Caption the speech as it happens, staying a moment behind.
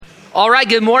All right,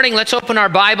 good morning. Let's open our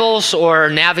Bibles or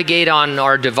navigate on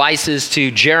our devices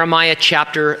to Jeremiah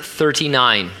chapter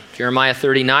 39. Jeremiah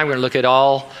 39, we're going to look at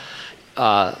all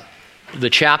the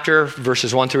chapter,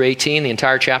 verses 1 through 18, the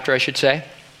entire chapter, I should say.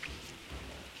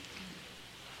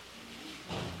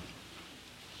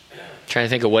 Trying to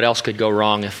think of what else could go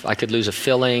wrong. If I could lose a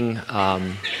filling,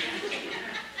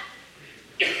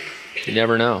 you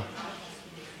never know.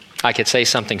 I could say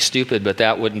something stupid, but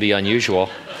that wouldn't be unusual.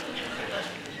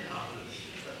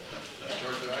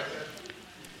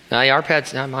 My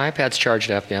iPad's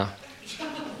charged up, yeah.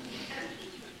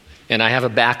 And I have a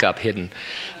backup hidden.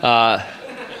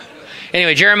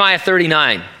 Anyway, Jeremiah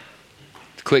 39.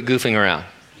 Quit goofing around.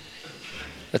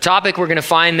 The topic we're going to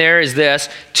find there is this.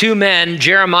 Two men,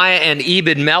 Jeremiah and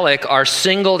Ebed-Melech, are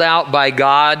singled out by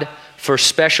God for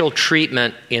special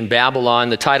treatment in Babylon.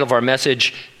 The title of our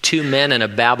message, Two Men in a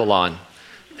Babylon.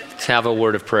 Let's have a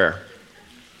word of prayer.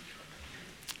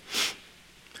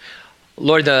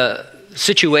 Lord, the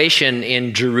situation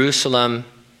in Jerusalem,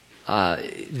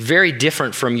 very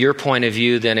different from your point of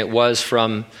view than it was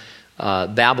from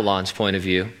Babylon's point of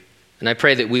view. And I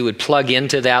pray that we would plug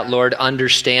into that, Lord,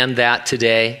 understand that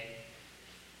today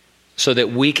so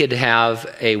that we could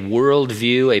have a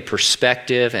worldview, a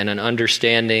perspective, and an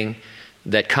understanding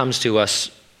that comes to us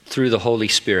through the Holy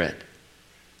Spirit.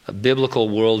 A biblical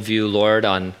worldview, Lord,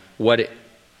 on what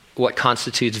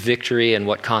constitutes victory and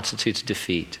what constitutes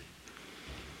defeat.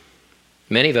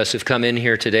 Many of us have come in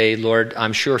here today, Lord,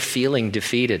 I'm sure feeling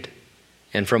defeated.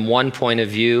 And from one point of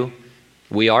view,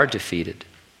 we are defeated.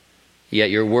 Yet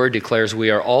your word declares we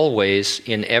are always,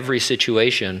 in every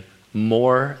situation,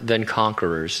 more than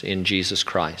conquerors in Jesus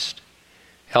Christ.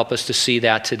 Help us to see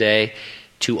that today,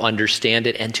 to understand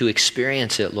it, and to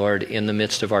experience it, Lord, in the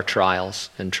midst of our trials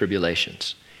and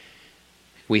tribulations.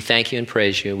 We thank you and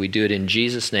praise you. We do it in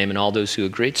Jesus' name, and all those who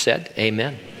agreed said,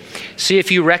 amen. See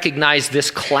if you recognize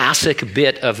this classic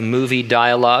bit of movie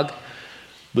dialogue.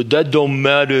 But that don't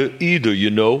matter either, you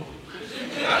know.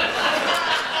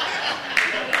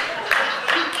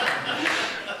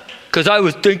 Because I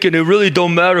was thinking it really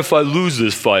don't matter if I lose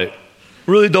this fight. It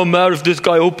really don't matter if this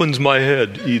guy opens my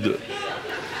head either.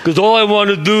 Because all I want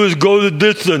to do is go the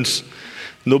distance.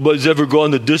 Nobody's ever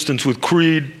gone the distance with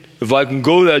Creed. If I can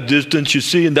go that distance, you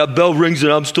see, and that bell rings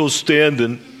and I'm still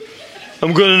standing,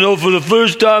 I'm going to know for the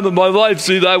first time in my life,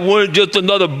 see, that I weren't just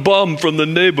another bum from the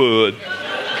neighborhood.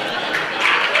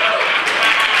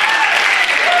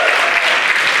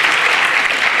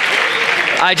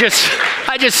 I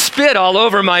just spit all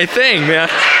over my thing, man.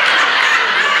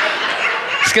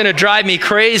 It's going to drive me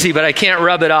crazy, but I can't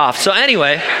rub it off. So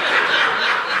anyway,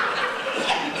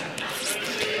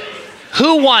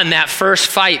 who won that first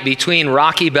fight between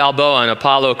Rocky Balboa and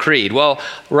Apollo Creed? Well,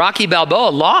 Rocky Balboa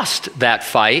lost that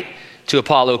fight to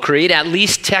Apollo Creed, at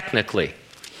least technically.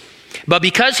 But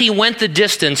because he went the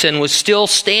distance and was still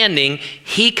standing,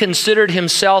 he considered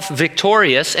himself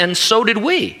victorious, and so did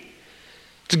we.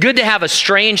 It's good to have a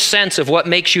strange sense of what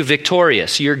makes you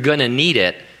victorious. You're going to need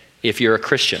it if you're a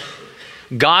Christian.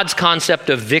 God's concept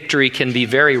of victory can be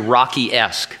very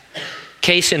Rocky-esque.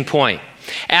 Case in point,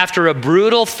 after a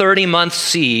brutal 30-month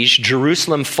siege,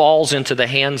 Jerusalem falls into the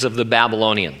hands of the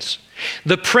Babylonians.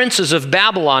 The princes of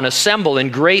Babylon assemble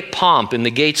in great pomp in the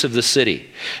gates of the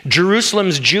city.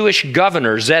 Jerusalem's Jewish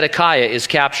governor, Zedekiah, is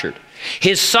captured.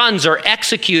 His sons are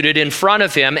executed in front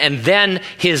of him, and then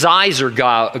his eyes are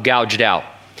gouged out.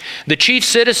 The chief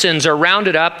citizens are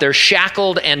rounded up, they're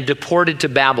shackled and deported to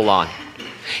Babylon.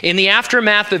 In the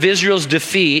aftermath of Israel's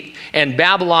defeat and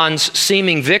Babylon's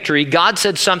seeming victory, God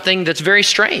said something that's very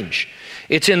strange.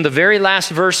 It's in the very last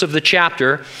verse of the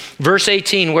chapter, verse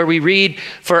 18, where we read,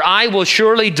 "For I will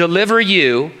surely deliver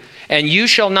you, and you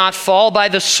shall not fall by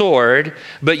the sword,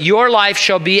 but your life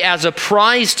shall be as a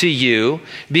prize to you,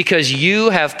 because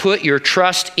you have put your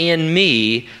trust in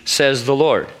me, says the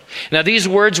Lord." Now these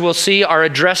words we'll see are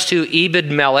addressed to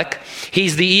Ebed-Melech.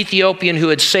 He's the Ethiopian who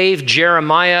had saved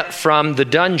Jeremiah from the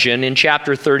dungeon in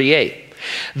chapter 38.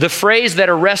 The phrase that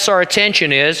arrests our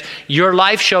attention is, "Your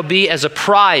life shall be as a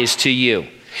prize to you."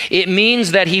 It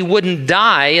means that he wouldn't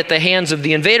die at the hands of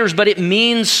the invaders, but it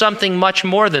means something much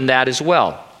more than that as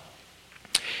well.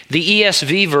 The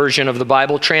ESV version of the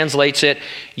Bible translates it,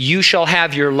 "You shall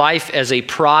have your life as a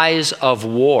prize of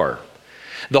war."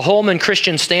 The Holman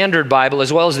Christian Standard Bible,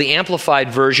 as well as the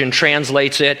Amplified Version,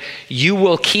 translates it, "You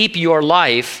will keep your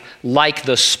life like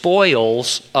the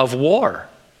spoils of war."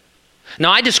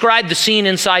 Now, I described the scene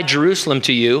inside Jerusalem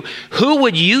to you. Who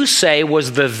would you say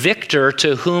was the victor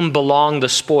to whom belonged the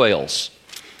spoils?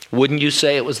 Wouldn't you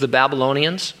say it was the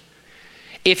Babylonians?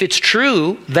 If it's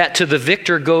true that to the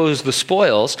victor goes the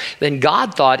spoils, then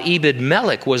God thought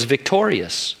Ebed-Melech was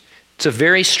victorious. It's a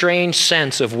very strange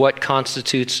sense of what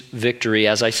constitutes victory,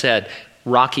 as I said,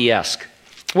 Rocky-esque.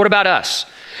 What about us?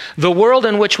 The world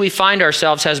in which we find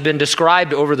ourselves has been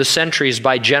described over the centuries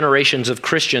by generations of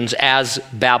Christians as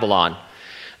Babylon.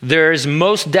 There is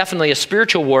most definitely a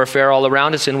spiritual warfare all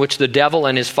around us in which the devil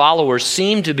and his followers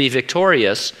seem to be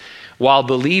victorious while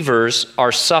believers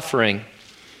are suffering.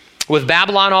 With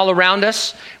Babylon all around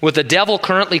us, with the devil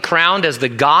currently crowned as the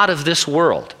god of this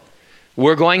world,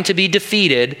 we're going to be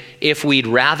defeated if we'd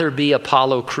rather be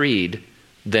Apollo Creed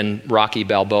than Rocky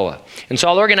Balboa. And so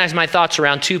I'll organize my thoughts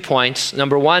around 2 points.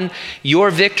 Number one, your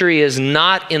victory is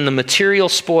not in the material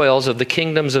spoils of the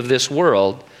kingdoms of this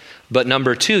world, but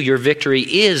number two, your victory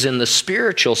is in the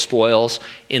spiritual spoils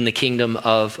in the kingdom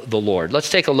of the Lord. Let's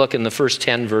take a look in the first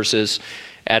 10 verses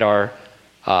at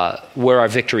where our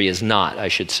victory is not, I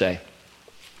should say.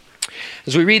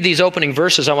 As we read these opening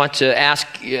verses, I want to ask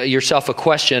yourself a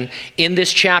question. In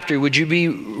this chapter, would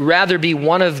you rather be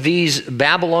one of these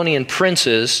Babylonian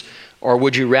princes, or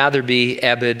would you rather be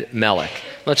Ebed-Melech?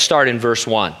 Let's start in verse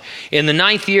 1. In the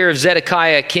 9th year of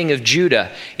Zedekiah, king of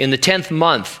Judah, in the 10th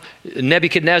month,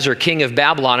 Nebuchadnezzar, king of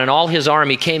Babylon, and all his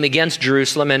army came against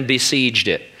Jerusalem and besieged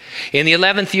it. In the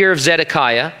 11th year of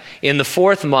Zedekiah, in the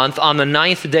 4th month, on the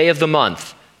 9th day of the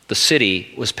month, the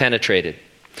city was penetrated.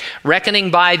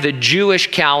 Reckoning by the Jewish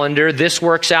calendar, this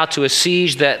works out to a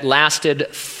siege that lasted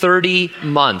 30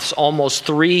 months, almost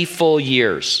 3 full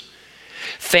years.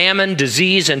 Famine,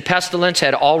 disease, and pestilence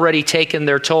had already taken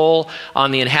their toll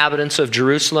on the inhabitants of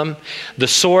Jerusalem. The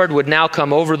sword would now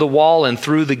come over the wall and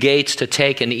through the gates to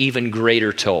take an even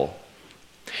greater toll.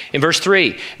 In verse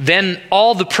 3, then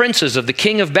all the princes of the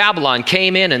king of Babylon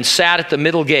came in and sat at the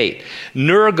middle gate.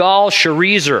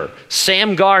 Nergal-Sharezer,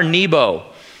 Samgar-Nebo,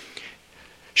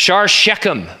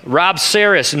 Shar-Shechem,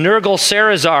 Rabsaris,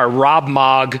 Nergal-Sarazar,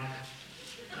 Rabmag,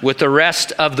 with the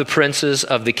rest of the princes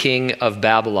of the king of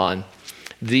Babylon.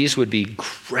 These would be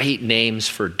great names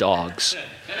for dogs.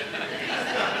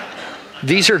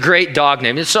 These are great dog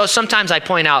names. So sometimes I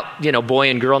point out, boy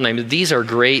and girl names. These are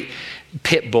great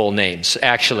pit bull names,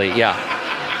 actually, yeah.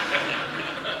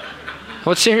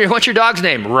 What's your dog's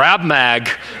name? Rabmag.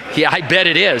 Yeah, I bet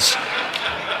it is.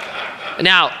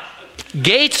 Now,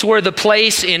 gates were the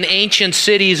place in ancient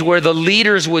cities where the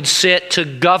leaders would sit to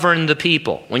govern the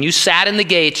people. When you sat in the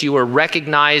gates, you were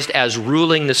recognized as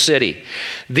ruling the city.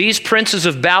 These princes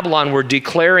of Babylon were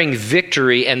declaring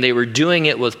victory, and they were doing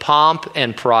it with pomp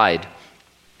and pride.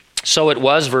 So it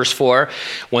was, verse 4,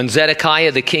 when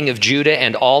Zedekiah the king of Judah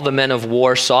and all the men of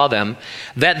war saw them,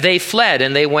 that they fled,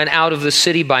 and they went out of the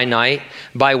city by night,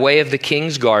 by way of the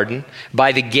king's garden,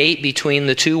 by the gate between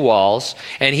the 2 walls,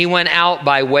 and he went out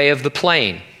by way of the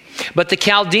plain. But the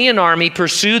Chaldean army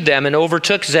pursued them and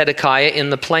overtook Zedekiah in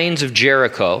the plains of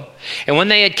Jericho. And when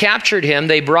they had captured him,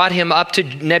 they brought him up to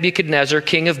Nebuchadnezzar,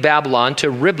 king of Babylon, to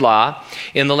Riblah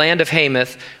in the land of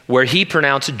Hamath, where he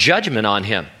pronounced judgment on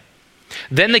him.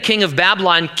 Then the king of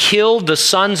Babylon killed the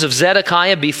sons of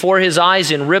Zedekiah before his eyes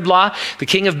in Riblah. The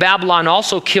king of Babylon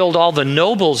also killed all the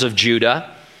nobles of Judah.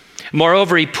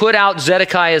 Moreover, he put out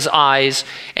Zedekiah's eyes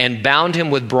and bound him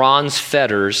with bronze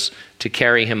fetters to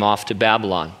carry him off to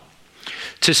Babylon.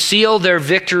 To seal their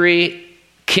victory,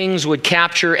 kings would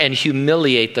capture and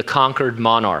humiliate the conquered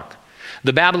monarch.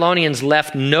 The Babylonians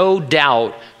left no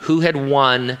doubt who had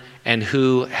won and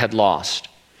who had lost.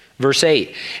 Verse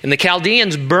 8, and the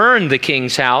Chaldeans burned the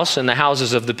king's house and the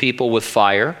houses of the people with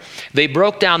fire. They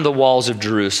broke down the walls of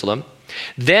Jerusalem.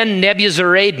 Then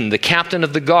Nebuzaradan, the captain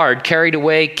of the guard, carried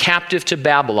away captive to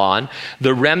Babylon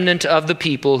the remnant of the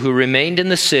people who remained in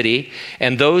the city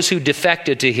and those who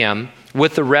defected to him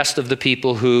with the rest of the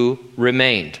people who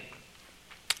remained.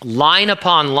 Line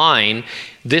upon line,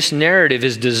 this narrative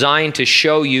is designed to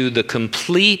show you the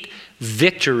complete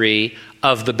victory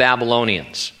of the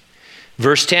Babylonians.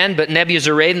 Verse 10, but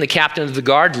Nebuzaradan, the captain of the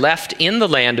guard, left in the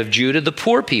land of Judah the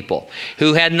poor people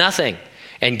who had nothing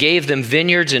and gave them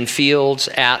vineyards and fields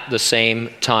at the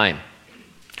same time.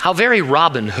 How very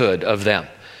Robin Hood of them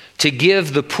to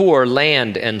give the poor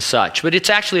land and such. But it's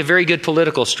actually a very good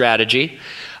political strategy.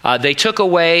 They took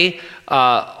away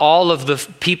all of the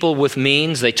people with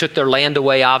means. They took their land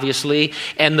away, obviously.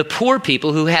 And the poor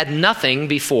people who had nothing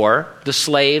before, the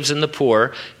slaves and the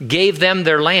poor, gave them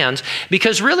their lands.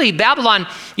 Because really, Babylon,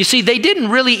 you see, they didn't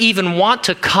really even want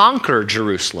to conquer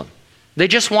Jerusalem. They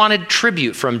just wanted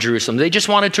tribute from Jerusalem. They just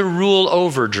wanted to rule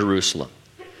over Jerusalem.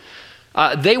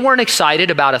 They weren't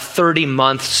excited about a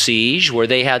 30-month siege where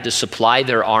they had to supply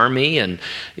their army and,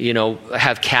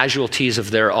 have casualties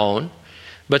of their own.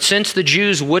 But since the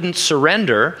Jews wouldn't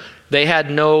surrender, They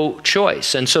had no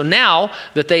choice. And so now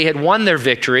that they had won their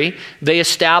victory, they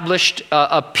established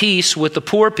a peace with the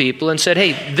poor people and said,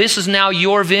 hey, this is now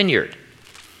your vineyard.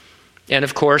 And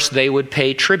of course, they would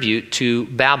pay tribute to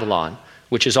Babylon,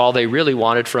 which is all they really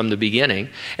wanted from the beginning.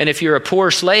 And if you're a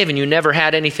poor slave and you never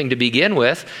had anything to begin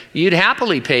with, you'd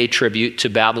happily pay tribute to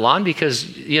Babylon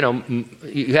because,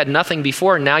 you had nothing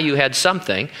before, and now you had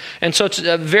something. And so it's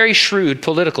a very shrewd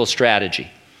political strategy.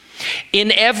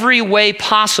 In every way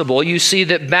possible, you see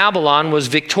that Babylon was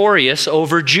victorious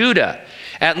over Judah.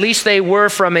 At least they were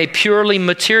from a purely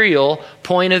material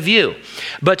point of view.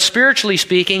 But spiritually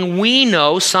speaking, we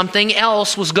know something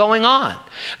else was going on.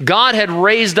 God had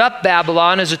raised up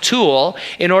Babylon as a tool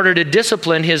in order to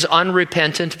discipline his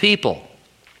unrepentant people.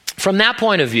 From that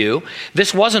point of view,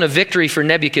 this wasn't a victory for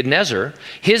Nebuchadnezzar.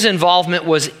 His involvement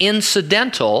was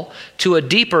incidental to a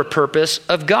deeper purpose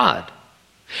of God.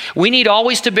 We need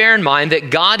always to bear in mind that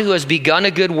God, who has begun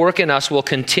a good work in us, will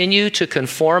continue to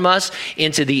conform us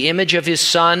into the image of his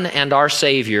Son and our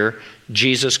Savior,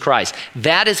 Jesus Christ.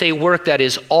 That is a work that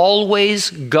is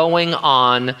always going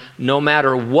on, no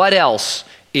matter what else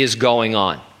is going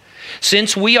on.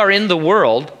 Since we are in the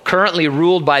world, currently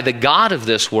ruled by the god of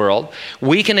this world,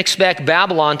 we can expect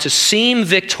Babylon to seem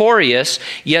victorious,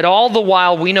 yet all the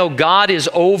while we know God is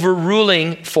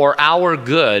overruling for our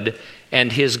good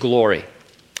and his glory.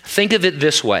 Think of it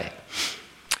this way.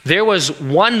 There was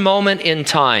one moment in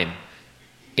time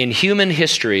in human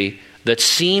history that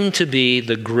seemed to be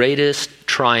the greatest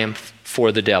triumph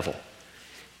for the devil.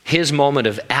 His moment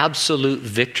of absolute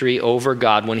victory over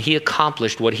God when he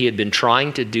accomplished what he had been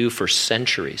trying to do for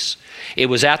centuries. It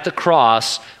was at the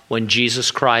cross when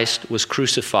Jesus Christ was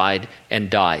crucified and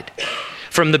died.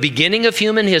 From the beginning of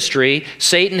human history,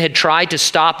 Satan had tried to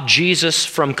stop Jesus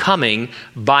from coming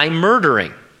by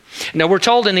murdering. Now, we're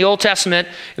told in the Old Testament,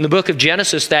 in the book of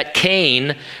Genesis, that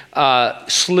Cain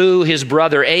slew his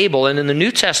brother Abel. And in the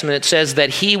New Testament, it says that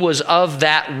he was of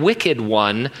that wicked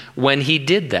one when he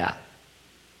did that.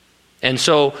 And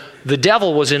so the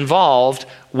devil was involved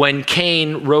when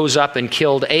Cain rose up and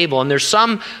killed Abel. And there's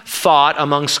some thought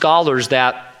among scholars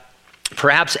that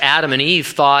perhaps Adam and Eve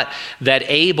thought that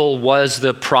Abel was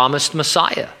the promised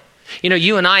Messiah.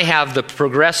 You and I have the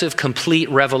progressive, complete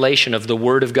revelation of the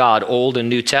Word of God, Old and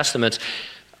New Testaments.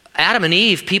 Adam and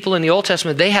Eve, people in the Old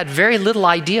Testament, they had very little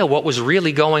idea what was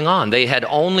really going on. They had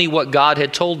only what God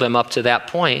had told them up to that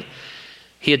point.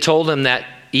 He had told them that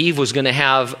Eve was going to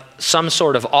have some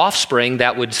sort of offspring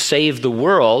that would save the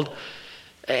world.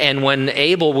 And when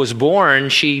Abel was born,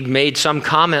 she made some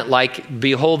comment like,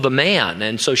 "Behold the man."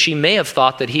 And so she may have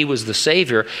thought that he was the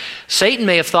Savior. Satan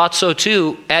may have thought so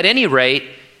too. At any rate,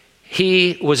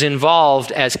 he was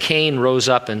involved as Cain rose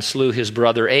up and slew his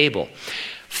brother Abel.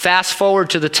 Fast forward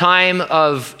to the time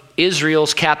of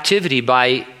Israel's captivity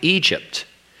by Egypt,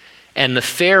 and the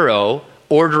Pharaoh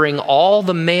ordering all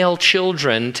the male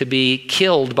children to be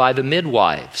killed by the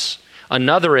midwives.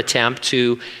 Another attempt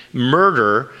to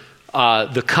murder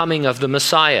the coming of the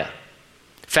Messiah.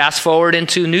 Fast forward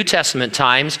into New Testament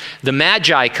times, the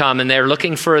Magi come and they're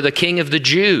looking for the king of the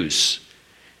Jews.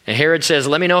 And Herod says,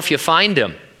 "Let me know if you find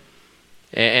him."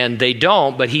 And they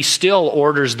don't, but he still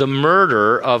orders the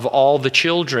murder of all the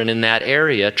children in that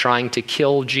area, trying to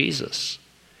kill Jesus.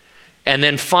 And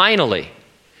then finally,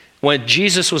 when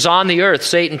Jesus was on the earth,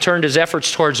 Satan turned his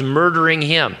efforts towards murdering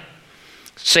him.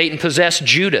 Satan possessed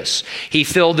Judas. He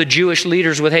filled the Jewish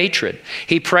leaders with hatred.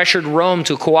 He pressured Rome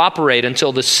to cooperate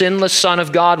until the sinless Son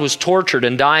of God was tortured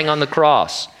and dying on the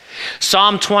cross.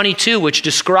 Psalm 22, which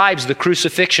describes the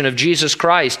crucifixion of Jesus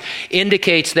Christ,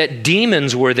 indicates that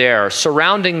demons were there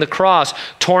surrounding the cross,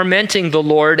 tormenting the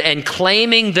Lord and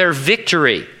claiming their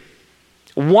victory.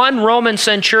 One Roman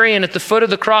centurion at the foot of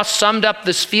the cross summed up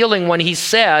this feeling when he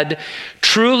said,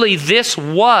 "Truly this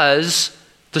was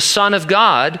the Son of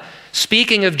God,"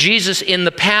 speaking of Jesus in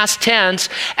the past tense,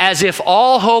 as if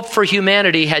all hope for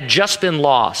humanity had just been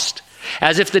lost,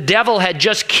 as if the devil had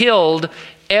just killed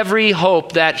every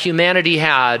hope that humanity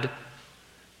had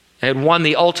won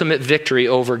the ultimate victory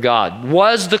over God.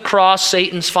 Was the cross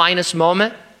Satan's finest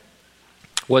moment?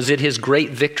 Was it his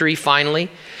great victory finally?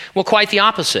 Well, quite the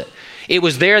opposite. It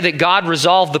was there that God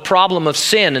resolved the problem of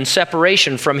sin and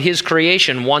separation from his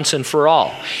creation once and for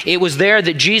all. It was there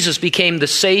that Jesus became the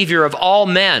Savior of all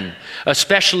men,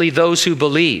 especially those who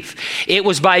believe. It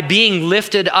was by being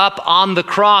lifted up on the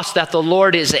cross that the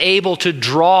Lord is able to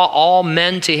draw all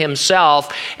men to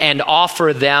himself and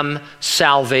offer them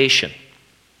salvation.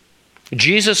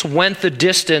 Jesus went the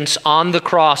distance on the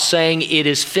cross saying, "It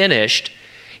is finished."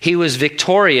 He was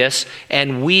victorious,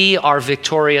 and we are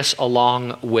victorious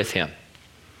along with him.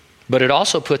 But it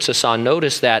also puts us on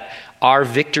notice that our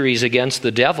victories against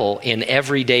the devil in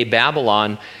everyday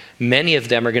Babylon, many of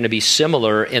them are going to be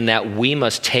similar in that we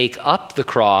must take up the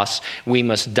cross, we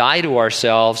must die to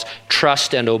ourselves,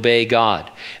 trust and obey God.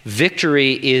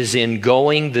 Victory is in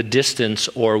going the distance,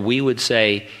 or we would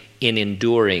say in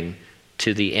enduring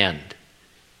to the end.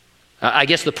 I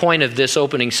guess the point of this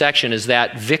opening section is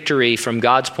that victory from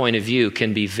God's point of view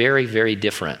can be very, very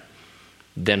different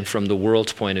than from the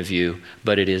world's point of view,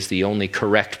 but it is the only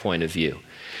correct point of view.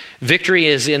 Victory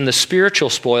is in the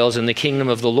spiritual spoils in the kingdom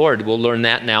of the Lord. We'll learn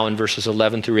that now in verses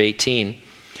 11 through 18.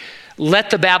 Let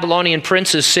the Babylonian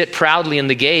princes sit proudly in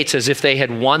the gates as if they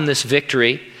had won this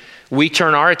victory. We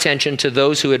turn our attention to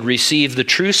those who had received the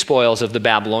true spoils of the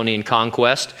Babylonian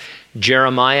conquest,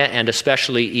 Jeremiah and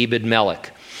especially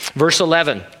Ebed-Melech. Verse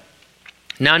 11,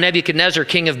 now Nebuchadnezzar,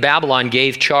 king of Babylon,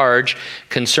 gave charge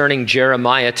concerning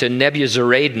Jeremiah to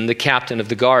Nebuzaradan, the captain of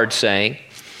the guard, saying,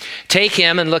 take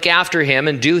him and look after him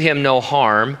and do him no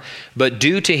harm, but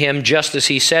do to him just as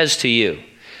he says to you.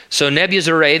 So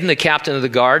Nebuzaradan, the captain of the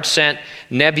guard, sent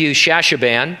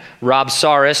Nebushashaban,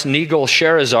 Rabsaris,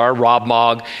 Negal-Sharezer,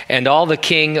 Rabmog, and all the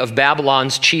king of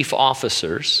Babylon's chief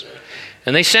officers.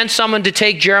 And they sent someone to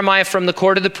take Jeremiah from the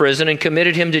court of the prison and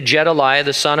committed him to Gedaliah,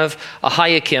 the son of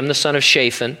Ahiakim, the son of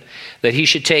Shaphan, that he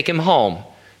should take him home.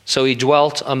 So he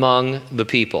dwelt among the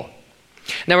people.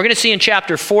 Now we're going to see in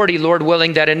chapter 40, Lord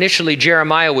willing, that initially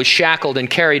Jeremiah was shackled and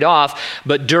carried off,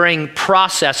 but during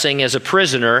processing as a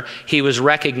prisoner, he was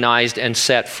recognized and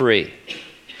set free.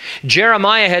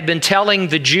 Jeremiah had been telling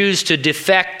the Jews to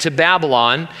defect to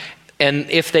Babylon, and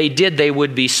if they did, they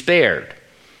would be spared.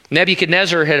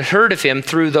 Nebuchadnezzar had heard of him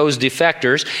through those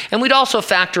defectors, and we'd also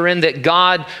factor in that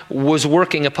God was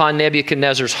working upon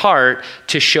Nebuchadnezzar's heart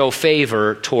to show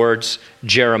favor towards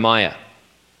Jeremiah.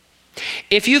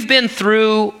 If you've been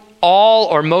through all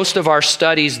or most of our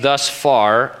studies thus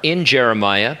far in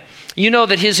Jeremiah, you know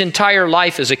that his entire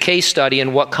life is a case study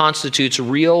in what constitutes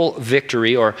real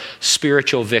victory or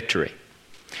spiritual victory.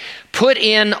 Put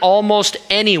in almost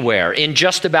anywhere in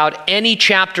just about any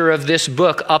chapter of this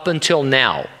book up until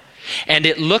now, and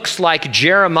it looks like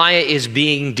Jeremiah is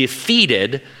being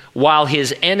defeated while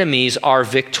his enemies are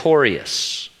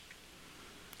victorious.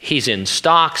 He's in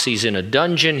stocks, he's in a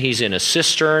dungeon, he's in a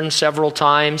cistern several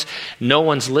times. No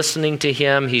one's listening to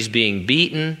him, he's being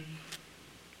beaten.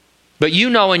 But you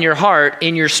know in your heart,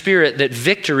 in your spirit, that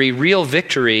victory, real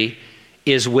victory,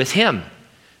 is with him.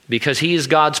 Because he is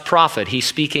God's prophet, he's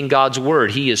speaking God's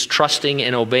word, he is trusting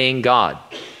and obeying God.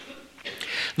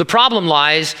 The problem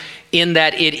lies in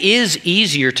that it is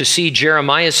easier to see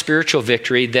Jeremiah's spiritual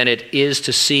victory than it is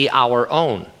to see our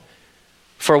own.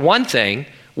 For one thing,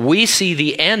 we see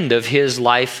the end of his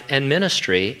life and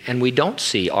ministry, and we don't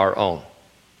see our own.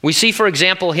 We see, for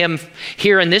example, him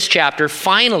here in this chapter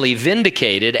finally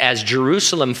vindicated as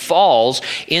Jerusalem falls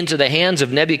into the hands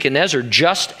of Nebuchadnezzar,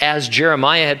 just as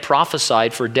Jeremiah had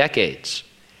prophesied for decades.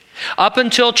 Up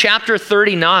until chapter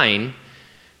 39,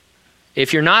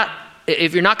 if you're not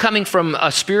coming from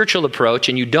a spiritual approach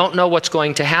and you don't know what's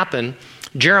going to happen,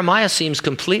 Jeremiah seems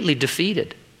completely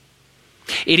defeated.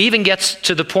 It even gets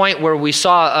to the point where we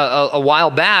saw a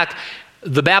while back,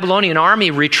 the Babylonian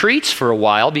army retreats for a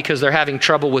while because they're having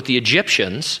trouble with the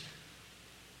Egyptians.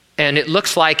 And it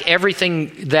looks like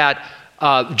everything that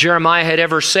Jeremiah had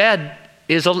ever said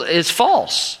is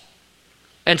false.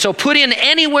 And so put in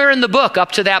anywhere in the book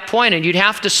up to that point, and you'd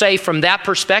have to say from that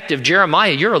perspective,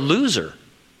 Jeremiah, you're a loser.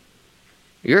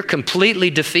 You're completely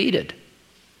defeated.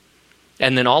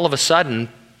 And then all of a sudden,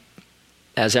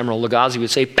 as Emeril Lagasse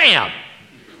would say, bam!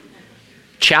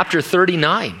 Chapter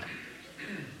 39.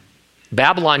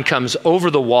 Babylon comes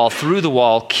over the wall, through the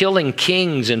wall, killing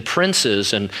kings and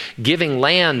princes and giving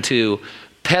land to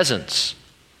peasants,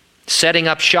 setting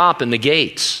up shop in the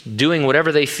gates, doing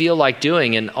whatever they feel like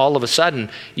doing. And all of a sudden,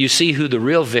 you see who the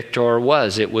real victor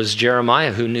was. It was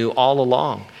Jeremiah, who knew all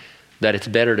along that it's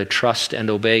better to trust and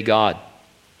obey God.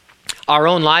 Our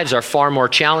own lives are far more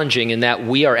challenging in that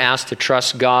we are asked to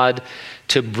trust God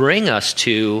to bring us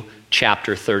to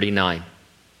chapter 39.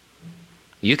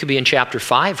 You could be in chapter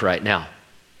 5 right now.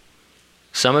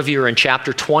 Some of you are in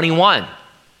chapter 21.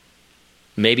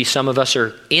 Maybe some of us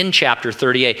are in chapter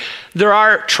 38. There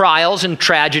are trials and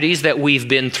tragedies that we've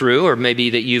been through, or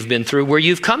maybe that you've been through, where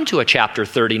you've come to a chapter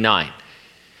 39,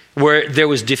 where there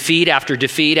was defeat after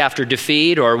defeat after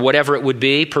defeat, or whatever it would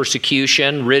be,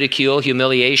 persecution, ridicule,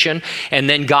 humiliation, and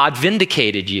then God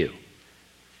vindicated you.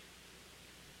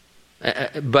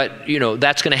 But,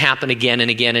 that's going to happen again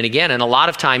and again and again. And a lot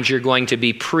of times you're going to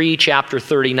be pre-chapter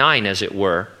 39, as it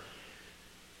were.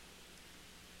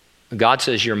 God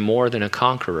says you're more than a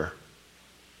conqueror,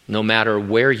 no matter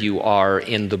where you are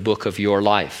in the book of your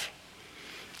life.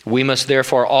 We must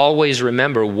therefore always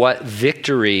remember what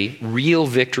victory, real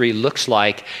victory, looks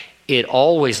like. It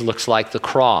always looks like the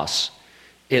cross.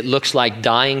 It looks like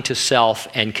dying to self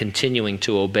and continuing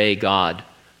to obey God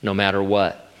no matter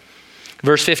what.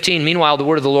 Verse 15, meanwhile, the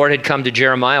word of the Lord had come to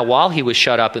Jeremiah while he was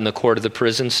shut up in the court of the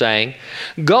prison, saying,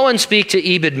 Go and speak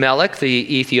to Ebed-melech,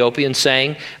 the Ethiopian,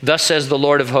 saying, Thus says the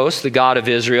Lord of hosts, the God of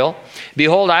Israel,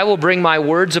 Behold, I will bring my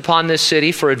words upon this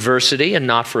city for adversity and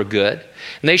not for good.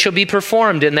 And they shall be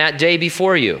performed in that day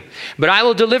before you. But I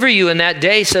will deliver you in that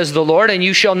day, says the Lord, and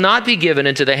you shall not be given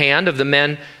into the hand of the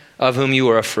men of whom you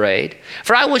are afraid.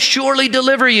 For I will surely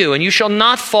deliver you, and you shall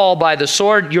not fall by the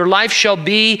sword. Your life shall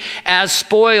be as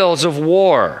spoils of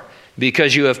war,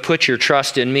 because you have put your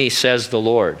trust in me, says the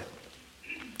Lord.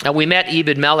 Now we met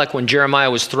Ebed-melech when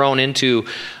Jeremiah was thrown into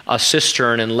a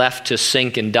cistern and left to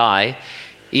sink and die.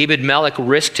 Ebed-melech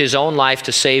risked his own life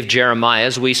to save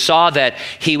Jeremiah's. We saw that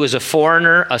he was a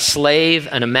foreigner, a slave,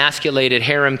 an emasculated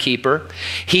harem keeper.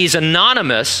 He's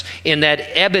anonymous in that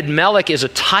Ebed-melech is a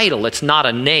title. It's not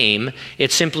a name.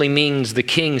 It simply means the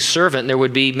king's servant. There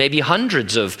would be maybe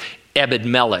hundreds of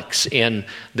Ebed-melechs in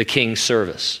the king's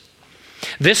service.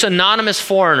 This anonymous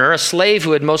foreigner, a slave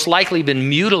who had most likely been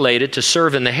mutilated to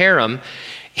serve in the harem,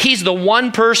 he's the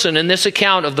one person in this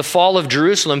account of the fall of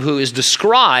Jerusalem who is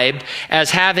described as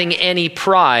having any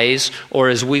prize, or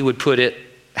as we would put it,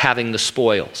 having the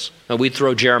spoils. Now we'd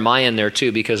throw Jeremiah in there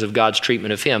too because of God's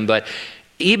treatment of him, but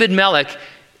Ebed-melech,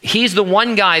 he's the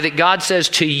one guy that God says,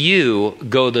 to you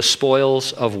go the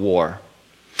spoils of war.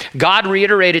 God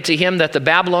reiterated to him that the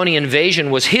Babylonian invasion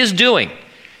was his doing.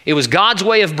 It was God's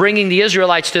way of bringing the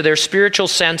Israelites to their spiritual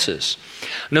senses.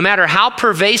 No matter how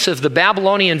pervasive the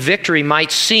Babylonian victory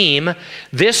might seem,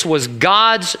 this was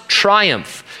God's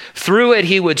triumph. Through it,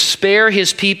 he would spare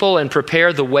his people and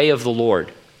prepare the way of the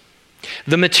Lord.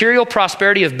 The material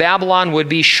prosperity of Babylon would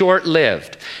be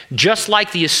short-lived. Just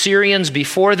like the Assyrians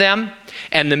before them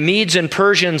and the Medes and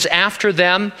Persians after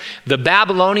them, the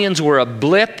Babylonians were a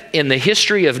blip in the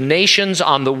history of nations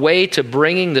on the way to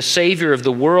bringing the Savior of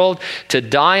the world to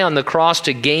die on the cross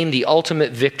to gain the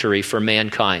ultimate victory for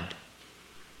mankind.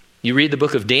 You read the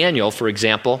book of Daniel, for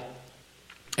example,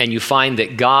 and you find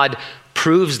that God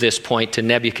proves this point to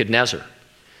Nebuchadnezzar.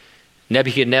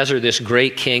 Nebuchadnezzar, this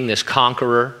great king, this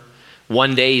conqueror,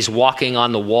 one day he's walking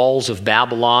on the walls of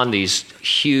Babylon, these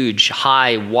huge,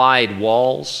 high, wide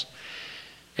walls,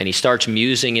 and he starts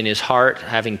musing in his heart,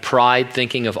 having pride,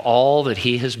 thinking of all that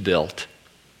he has built.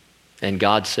 And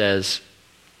God says,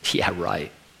 yeah,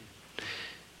 right.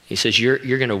 He says, you're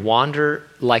going to wander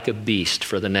like a beast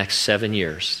for the next 7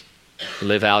 years,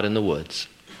 live out in the woods.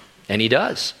 And he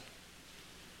does.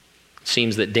 It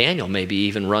seems that Daniel maybe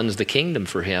even runs the kingdom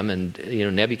for him, and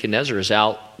Nebuchadnezzar is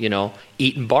out,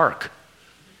 eating bark.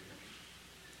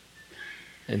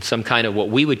 And some kind of what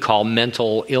we would call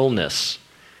mental illness.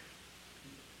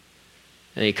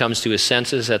 And he comes to his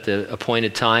senses at the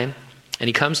appointed time, and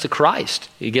he comes to Christ.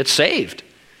 He gets saved.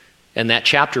 And that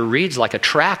chapter reads like a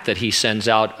tract that he sends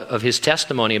out of his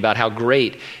testimony about how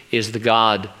great is the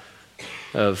God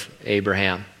of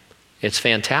Abraham. It's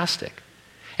fantastic.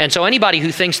 And so anybody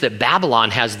who thinks that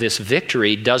Babylon has this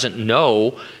victory doesn't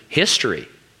know history.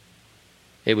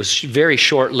 It was very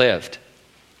short-lived.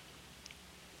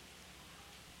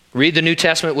 Read the New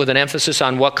Testament with an emphasis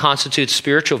on what constitutes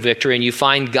spiritual victory, and you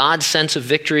find God's sense of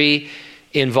victory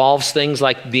involves things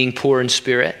like being poor in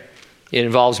spirit. It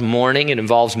involves mourning. It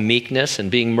involves meekness and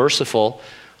being merciful,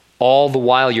 all the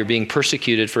while you're being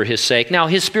persecuted for his sake. Now,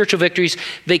 his spiritual victories,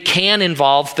 they can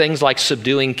involve things like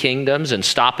subduing kingdoms and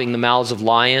stopping the mouths of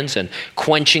lions and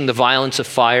quenching the violence of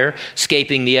fire,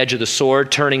 escaping the edge of the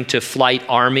sword, turning to flight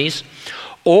armies.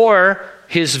 Or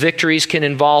his victories can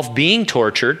involve being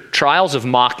tortured, trials of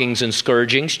mockings and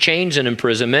scourgings, chains and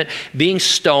imprisonment, being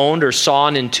stoned or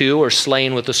sawn in two or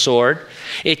slain with the sword.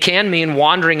 It can mean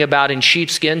wandering about in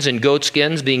sheepskins and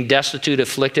goatskins, being destitute,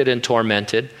 afflicted, and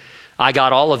tormented. I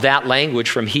got all of that language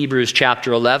from Hebrews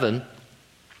chapter 11,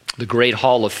 the great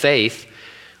hall of faith,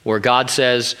 where God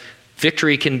says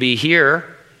victory can be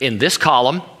here in this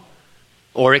column,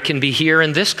 or it can be here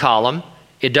in this column.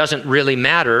 It doesn't really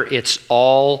matter. It's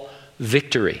all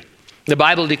victory. The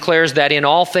Bible declares that in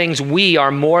all things we are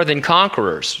more than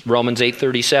conquerors. Romans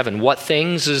 8:37. What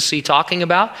things is he talking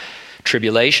about?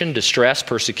 Tribulation, distress,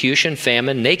 persecution,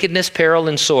 famine, nakedness, peril,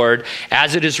 and sword.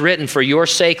 As it is written, for your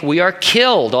sake we are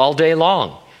killed all day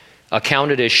long,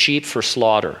 accounted as sheep for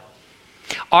slaughter.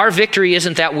 Our victory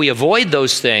isn't that we avoid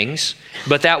those things,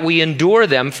 but that we endure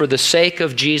them for the sake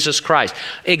of Jesus Christ.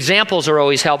 Examples are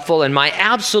always helpful, and my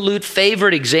absolute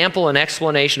favorite example and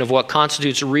explanation of what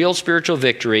constitutes real spiritual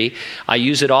victory, I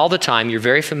use it all the time, you're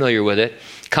very familiar with it,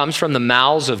 comes from the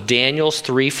mouths of Daniel's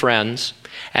 3 friends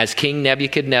as King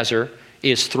Nebuchadnezzar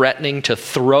is threatening to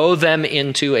throw them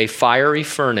into a fiery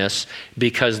furnace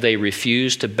because they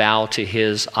refuse to bow to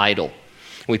his idol.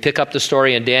 We pick up the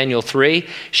story in Daniel 3.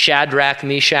 Shadrach,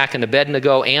 Meshach, and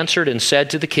Abednego answered and said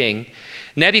to the king,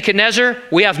 Nebuchadnezzar,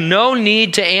 we have no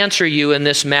need to answer you in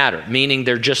this matter, meaning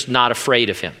they're just not afraid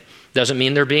of him. Doesn't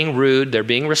mean they're being rude, they're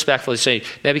being respectful. They say,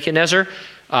 Nebuchadnezzar,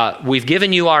 we've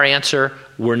given you our answer.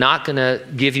 We're not going to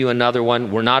give you another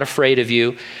one. We're not afraid of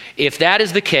you. If that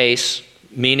is the case,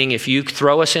 meaning if you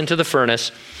throw us into the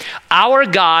furnace, our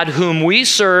God whom we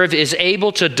serve is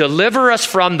able to deliver us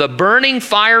from the burning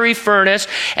fiery furnace,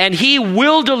 and he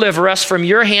will deliver us from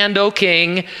your hand, O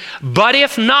king. But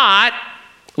if not,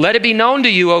 let it be known to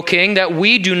you, O king, that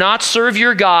we do not serve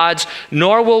your gods,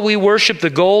 nor will we worship the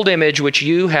gold image which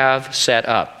you have set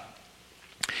up.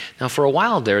 Now, for a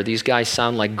while there, these guys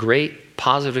sound like great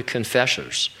positive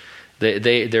confessors.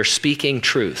 They're speaking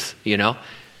truth, you know.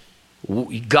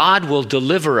 God will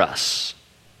deliver us.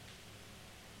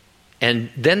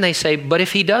 And then they say, but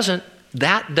if he doesn't,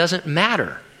 that doesn't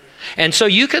matter. And so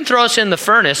you can throw us in the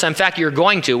furnace. In fact, you're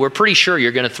going to. We're pretty sure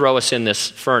you're going to throw us in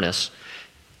this furnace.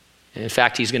 In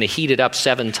fact, he's going to heat it up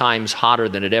 7 times hotter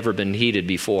than it had ever been heated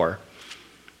before.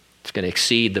 It's going to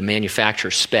exceed the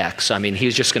manufacturer's specs. I mean,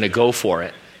 he's just going to go for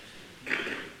it.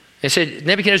 They said,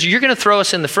 Nebuchadnezzar, you're going to throw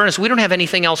us in the furnace. We don't have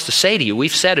anything else to say to you.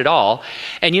 We've said it all.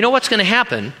 And you know what's going to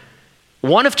happen?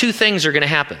 One of 2 things are going to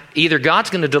happen. Either God's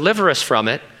going to deliver us from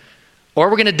it, or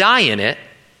we're going to die in it.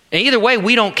 And either way,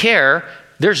 we don't care.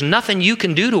 There's nothing you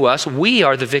can do to us. We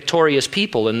are the victorious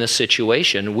people in this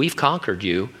situation. We've conquered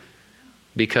you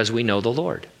because we know the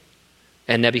Lord.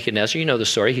 And Nebuchadnezzar, you know the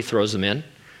story. He throws them in.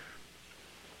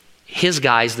 His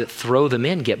guys that throw them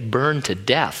in get burned to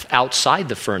death outside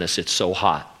the furnace. It's so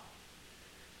hot.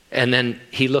 And then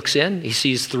he looks in. He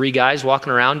sees 3 guys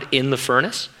walking around in the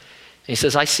furnace. And he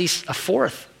says, I see a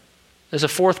 4th. There's a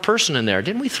 4th person in there.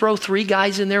 Didn't we throw 3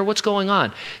 guys in there? What's going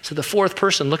on? So the 4th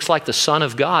person looks like the Son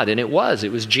of God. And it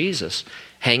was Jesus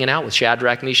hanging out with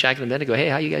Shadrach, Meshach, and Abednego. Hey,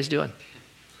 how you guys doing?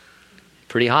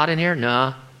 Pretty hot in here?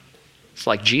 No. It's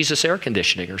like Jesus air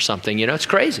conditioning or something. You know, it's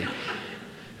crazy.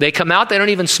 They come out, they don't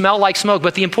even smell like smoke.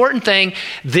 But the important thing,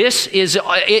 this is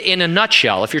in a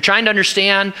nutshell. If you're trying to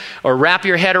understand or wrap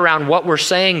your head around what we're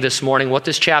saying this morning, what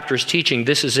this chapter is teaching,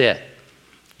 this is it.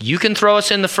 You can throw us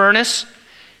in the furnace.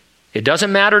 It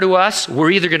doesn't matter to us.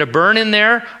 We're either going to burn in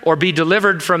there or be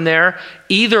delivered from there.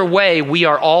 Either way, we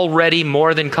are already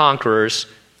more than conquerors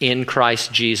in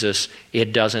Christ Jesus.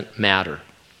 It doesn't matter.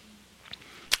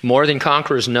 More than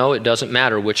conquerors, no, it doesn't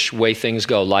matter which way things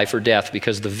go, life or death,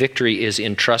 because the victory is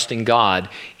in trusting God.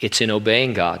 It's in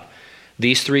obeying God.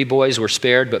 These 3 boys were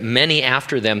spared, but many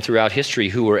after them throughout history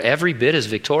who were every bit as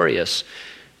victorious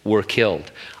were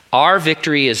killed. Our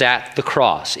victory is at the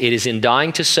cross. It is in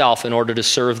dying to self in order to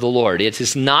serve the Lord. It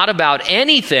is not about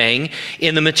anything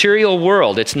in the material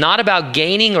world. It's not about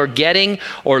gaining or getting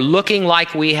or looking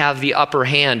like we have the upper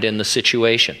hand in the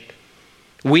situation.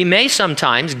 We may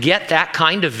sometimes get that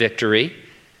kind of victory.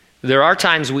 There are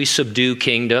times we subdue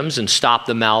kingdoms and stop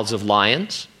the mouths of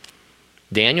lions.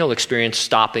 Daniel experienced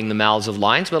stopping the mouths of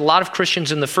lions, but a lot of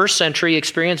Christians in the first century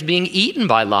experienced being eaten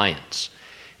by lions.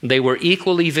 They were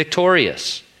equally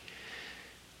victorious.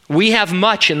 We have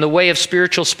much in the way of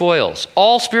spiritual spoils.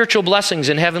 All spiritual blessings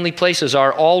in heavenly places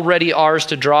are already ours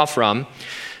to draw from.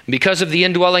 Because of the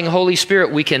indwelling Holy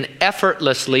Spirit, we can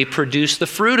effortlessly produce the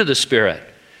fruit of the Spirit.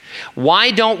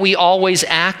 Why don't we always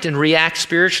act and react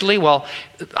spiritually? Well,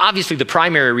 obviously the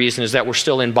primary reason is that we're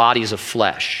still in bodies of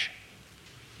flesh.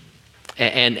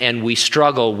 And we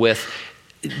struggle with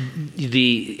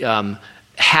the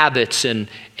habits and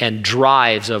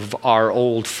drives of our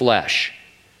old flesh.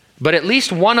 But at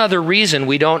least one other reason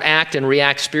we don't act and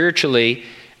react spiritually,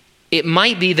 it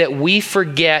might be that we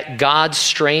forget God's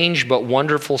strange but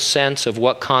wonderful sense of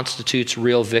what constitutes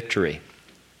real victory.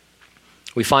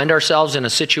 We find ourselves in a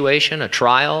situation, a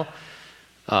trial,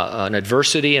 an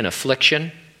adversity, an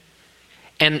affliction,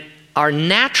 and our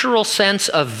natural sense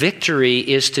of victory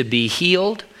is to be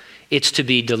healed, it's to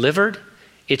be delivered,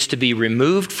 it's to be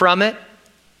removed from it.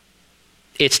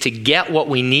 It's to get what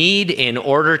we need in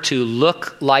order to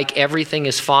look like everything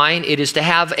is fine. It is to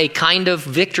have a kind of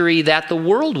victory that the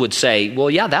world would say, well,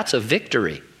 yeah, that's a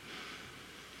victory.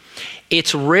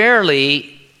 It's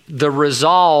rarely the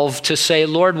resolve to say,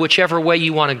 Lord, whichever way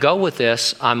you want to go with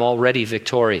this, I'm already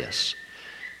victorious.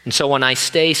 And so when I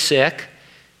stay sick,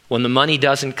 when the money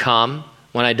doesn't come,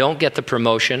 when I don't get the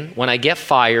promotion, when I get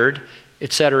fired,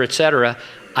 et cetera,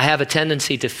 I have a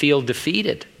tendency to feel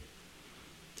defeated.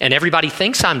 And everybody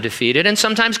thinks I'm defeated, and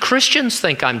sometimes Christians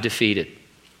think I'm defeated.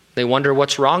 They wonder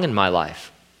what's wrong in my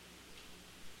life.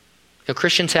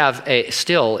 Christians have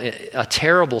still a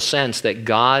terrible sense that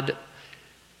God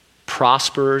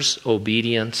prospers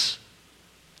obedience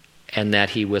and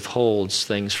that he withholds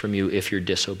things from you if you're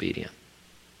disobedient.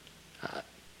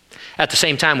 At the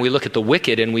same time, we look at the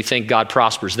wicked and we think God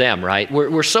prospers them, right?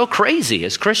 We're so crazy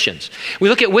as Christians. We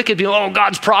look at wicked people, oh,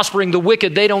 God's prospering the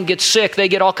wicked. They don't get sick. They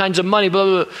get all kinds of money, blah,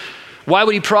 blah, blah. Why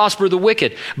would he prosper the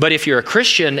wicked? But if you're a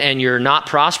Christian and you're not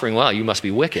prospering, well, you must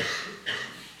be wicked.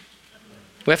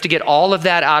 We have to get all of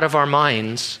that out of our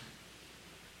minds,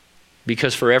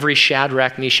 because for every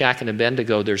Shadrach, Meshach, and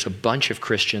Abednego, there's a bunch of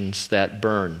Christians that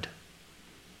burned.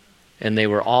 And they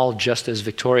were all just as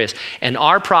victorious. And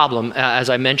our problem, as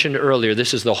I mentioned earlier,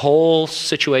 this is the whole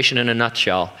situation in a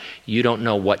nutshell. You don't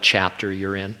know what chapter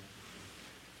you're in.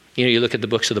 You know, you look at the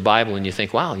books of the Bible and you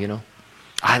think, wow,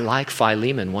 I like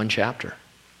Philemon, one chapter.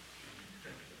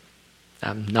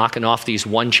 I'm knocking off these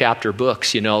one chapter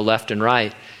books, left and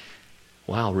right.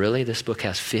 Wow, really? This book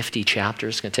has 50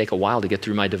 chapters? It's going to take a while to get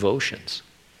through my devotions.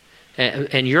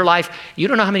 And your life, you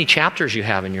don't know how many chapters you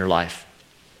have in your life.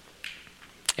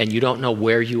 And you don't know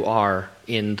where you are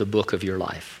in the book of your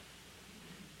life.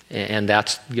 And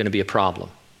that's going to be a problem.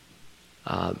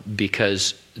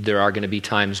 Because there are going to be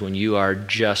times when you are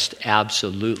just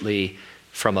absolutely,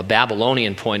 from a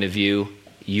Babylonian point of view,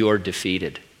 you're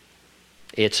defeated.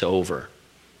 It's over.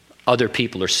 Other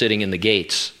people are sitting in the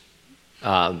gates.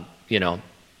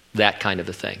 That kind of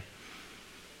a thing.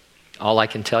 All I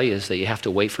can tell you is that you have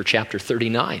to wait for chapter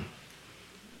 39.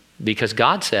 Because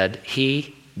God said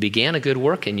he began a good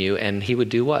work in you, and he would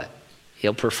do what?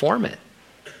 He'll perform it.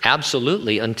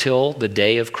 Absolutely, until the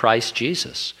day of Christ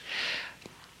Jesus.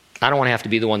 I don't want to have to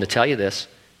be the one to tell you this.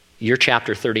 Your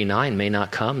chapter 39 may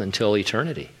not come until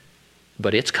eternity,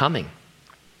 but it's coming.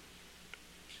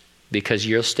 Because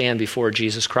you'll stand before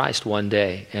Jesus Christ one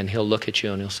day, and he'll look at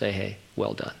you and he'll say, hey,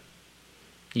 well done.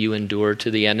 You endured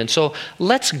to the end. And so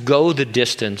let's go the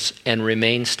distance and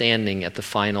remain standing at the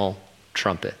final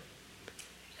trumpet,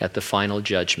 at the final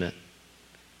judgment,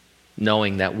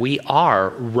 knowing that we are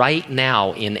right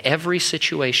now in every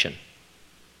situation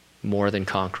more than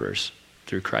conquerors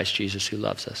through Christ Jesus who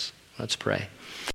loves us. Let's pray.